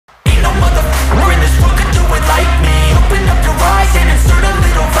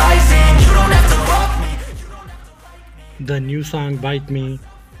The new song Bite Me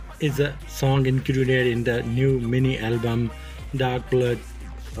is a song included in the new mini album Dark Blood,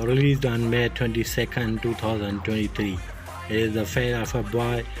 released on May 22nd, 2023. It is the fate of a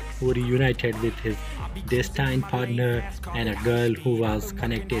boy who reunited with his destined partner and a girl who was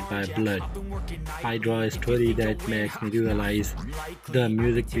connected by blood. I draw a story that makes me realize. The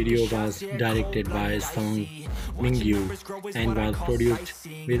music video was directed by Song Mingyu and was produced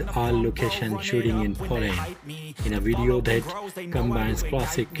with all location shooting in Poland. In a video that combines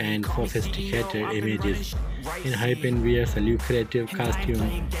classic and sophisticated images, ENHYPEN wears a lucrative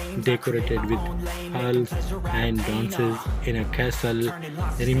costume decorated with pearls and dances in a castle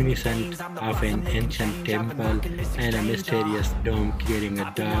reminiscent of an ancient temple and a mysterious dome, creating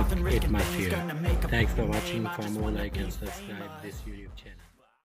a dark atmosphere. Thanks for watching. For more, like and subscribe this YouTube channel.